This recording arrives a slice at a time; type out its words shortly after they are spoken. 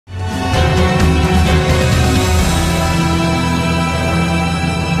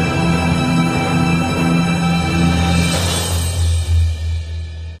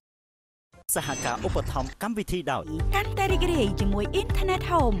ឧបត្ថម្ភកម្មវិធីដោយកាន់តែរីករាយជាមួយអ៊ីនធឺណិត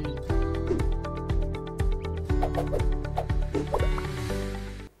Home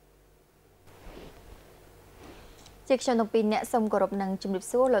ជាខ្ញុំទាំងពីរអ្នកសូមគោរពនឹងជំរាប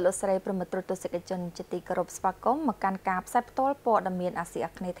សួរលោកស្រីប្រិមត្តទស្សនិកជនជាទីគោរពស្វាគមន៍មកកាន់ការផ្សាយផ្ទាល់ព័ត៌មានអាស៊ី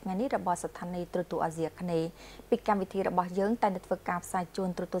អាគ្នេយ៍ថ្ងៃនេះរបស់ស្ថានីយ៍ទូរទស្សន៍អាស៊ីអាគ្នេយ៍ពីកម្មវិធីរបស់យើងតែនឹងធ្វើការផ្សាយជូន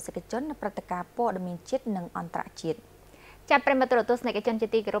ទូរទស្សនិកជននៅព្រឹត្តិការណ៍ព័ត៌មានជាតិនិងអន្តរជាតិចាប់ប្រិមត្តទស្សនិកជនជា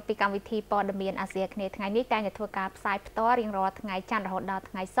ទីគោរពពីកម្មវិធីព័ត៌មានអាស៊ីអាគ្នេយ៍ថ្ងៃនេះតែនឹងធ្វើការផ្សាយផ្ទាល់រៀងរាល់ថ្ងៃច័ន្ទរហូតដល់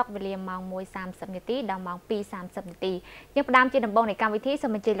ថ្ងៃសុក្រវេលាម៉ោង 1:30 នាទីដល់ម៉ោង 2:30 នាទីយើងផ្ដើមជាដំបូងនៃកម្មវិធីសូ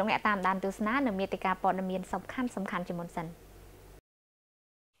មអញ្ជើញលោកអ្នកតាមដានទស្សនានៅមាតិកាព័ត៌មានសំខាន់ជាមុនសិន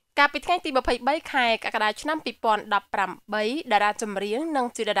កាលពីថ្ងៃទី23ខែកក្កដាឆ្នាំ2018តារាចម្រៀងនិង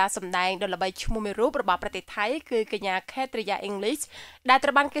ជាតារាសម្ដែងដ៏ល្បីឈ្មោះមួយរូបរបស់ប្រទេសថៃគឺកញ្ញា katreeya English ដែលត្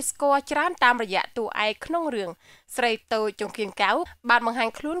រូវបានគេស្គាល់ច្រើនតាមរយៈតួឯកក្នុងរឿងស្រីតូចចង្កៀងកៅបានបង្ហាញ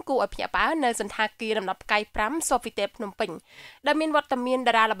ខ្លួនគួរឲ្យភ្ញាក់ផ្អើលនៅសន្តាគារដំណាប់ផ្កាយ5 Sofitel ភ្នំពេញដែលមានវត្តមាន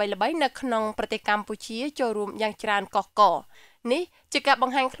តារាល្បីៗនៅក្នុងប្រទេសកម្ពុជាចូលរួមយ៉ាងច្រើនកុះករនេះជាការប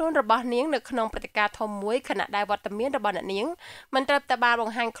ង្ហាញខ្លួនរបស់នាងនៅក្នុងព្រឹត្តិការណ៍ធំមួយខណៈដែលវត្តមានរបស់អ្នកនាងមិនត្រូវតែបានប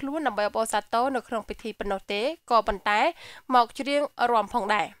ង្ហាញខ្លួនដើម្បីអបអរសាទរនៅក្នុងពិធីប៉ុណ្ណោះទេក៏ប៉ុន្តែមកច្រៀងរាំផង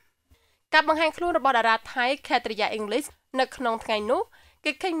ដែរការបង្ហាញខ្លួនរបស់តារាថៃ katreeya English នៅក្នុងថ្ងៃនោះ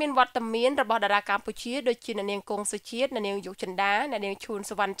គេឃើញមានវត្តមានរបស់តារាកម្ពុជាដូចជាអ្នកនាងគង់សុជាតិអ្នកនាងយុគចិន្តាអ្នកនាងឈួន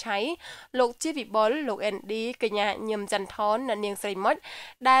សុវណ្ណឆៃលោកជីវិបុលលោកអេនឌីកញ្ញាញឹមចន្ទថនអ្នកនាងស្រីមុច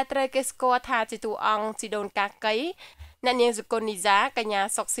ដែលត្រូវគេស្គាល់ថាជាតួអង្គជីដូនកាកៃអ្នកនាងសុគន្ធនីសាកញ្ញា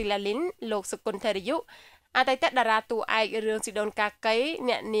សុកស៊ីឡាលីនលោកសុគន្ធធរិយុអតីតតារាតួឯករឿងជីដូនកាកៃ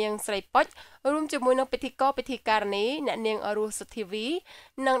អ្នកនាងស្រីប៉ុចរួមជាមួយនឹងពិធីករពិធីការនីអ្នកនាងអរុសុធីវី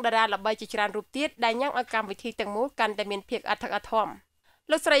និងតារាល្បីជាច្រើនរូបទៀតដែលញ៉ាំងឲ្យកម្មវិធីទាំងមូលកាន់តែមានភាពអធិកអធម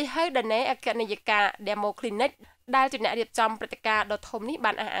លោកស្រីហៅដាណេអគ្គនាយិកា Demo Clinic ដែលជាអ្នករៀបចំព្រឹត្តិការណ៍ដ៏ធំនេះ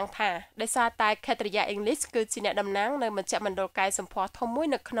បានអះអាងថាដោយសារតែ katreeya English គឺជាអ្នកតំណាងនៅមជ្ឈមណ្ឌលកែសម្ផស្សធំមួយ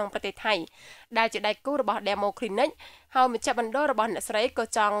នៅក្នុងប្រទេសថៃដែលជាដៃគូរបស់ Demo Clinic ហើយមជ្ឈមណ្ឌលរបស់អ្នកស្រីក៏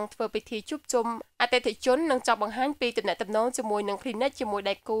ចង់ធ្វើពិធីជួបជុំអតិថិជននិងចង់បង្ហាញពីទំនាក់ទំនងជាមួយនឹង Clinic ជាមួយ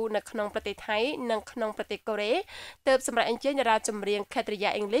ដៃគូនៅក្នុងប្រទេសថៃនិងក្នុងប្រទេសកូរ៉េទើបសម្រាប់អញ្ជើញតារាចម្រៀង katreeya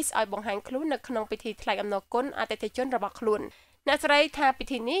English ឲ្យបង្ហាញខ្លួននៅក្នុងពិធីថ្លែងអំណរគុណអតិថិជនរបស់ខ្លួនអ្នកស្រីថាពិ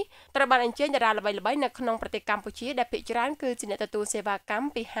ធីនេះត្រូវបានអញ្ជើញតារាល្បីៗនៅក្នុងប្រទេសកម្ពុជាដែលភាគច្រើនគឺជាអ្នកទទួលសេវាកម្ម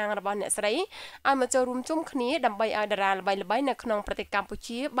ពីហាងរបស់អ្នកស្រីឲ្យមកចូលរួមជុំគ្នាដើម្បីឲ្យតារាល្បីៗនៅក្នុងប្រទេសកម្ពុ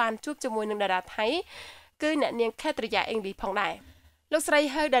ជាបានជួបជាមួយនឹងតារាថៃគឺអ្នកនាង katreeya English ផងដែរលោកស្រី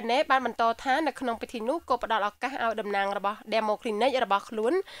ហៅដាណេបានបន្តថានៅក្នុងពិធីនោះក៏ផ្ដល់ឱកាសឲ្យតំណាងរបស់ Demo Clinic របស់ខ្លួ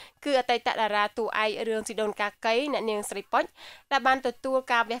នគឺអតីតតារាតួឯករឿងជីដូនកាកៃអ្នកនាងស្រីប៉ុចដែលបានទទួល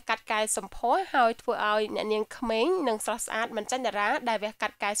ការវះកាត់កាយសម្ផស្សហើយធ្វើឲ្យអ្នកនាងក្មេងនិងស្រស់ស្អាតមិនចាញ់តារាដែលវះកា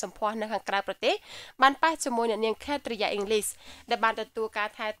ត់កាយសម្ផស្សនៅខាងក្រៅប្រទេសបានប៉ះជាមួយអ្នកនាង katreeya English ដែលបានទទួលការ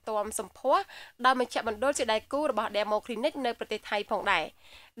ថែទាំសម្ផស្សដោយមជ្ឈមណ្ឌលជាដៃគូរបស់ Demo Clinic នៅប្រទេសថៃផងដែរ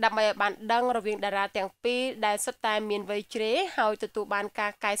ដើម្បីឲ្យបានដឹងរវាងតារាទាំងពីរដែលសុទ្ធតែមានវ័យជ្រេហើយទទួលបានកា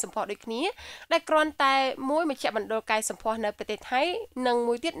រកែសម្ផស្សដូចគ្នាដែលគ្រាន់តែមួយមជ្ឈមណ្ឌលកែសម្ផស្សនៅប្រទេសថៃនិង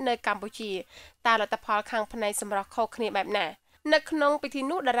មួយទៀតនៅកម្ពុជាតើលទ្ធផលខាងផ្នែកសម្រស់ខុសគ្នាបែបណានៅក្នុងពិធី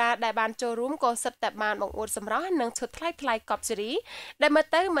នោះតារាដែលបានចូលរួមក៏សិតតែបានបង្អួតសម្រស់និងឈុតថ្លៃកប់ស៊េរីដែលមើល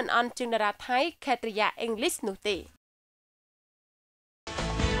ទៅមិនអន់ជាងតារាថៃ katreeya English នោះទេ